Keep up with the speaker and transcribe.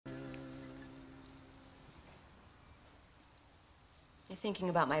thinking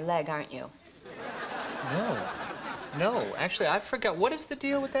about my leg, aren't you? No. No, actually, I forgot. What is the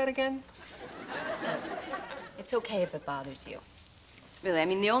deal with that again? It's okay if it bothers you. Really, I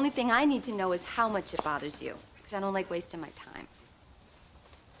mean, the only thing I need to know is how much it bothers you. Because I don't like wasting my time.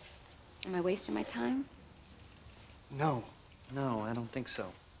 Am I wasting my time? No. No, I don't think so.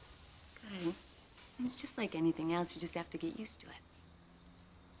 Good. It's just like anything else. You just have to get used to it.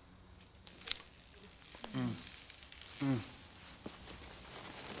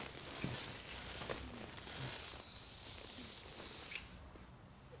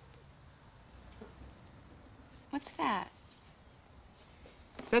 What's that?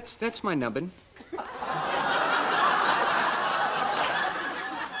 That's my nubbin.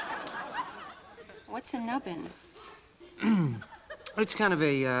 What's a nubbin? It's kind of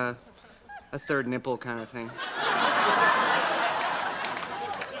a third nipple kind of thing.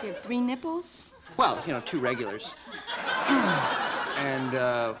 Do you have 3 nipples? Well, you know, 2 regulars. And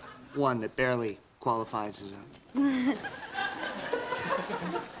one that barely qualifies as a...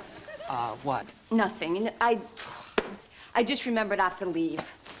 what? Nothing. And I just remembered I have to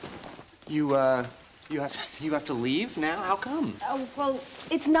leave. You have to leave now? How come? Oh, well,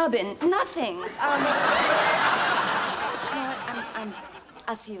 it's nubbin. Nothing. You know what?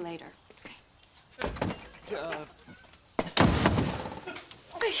 I'll see you later.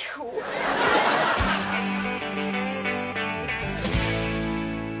 Okay.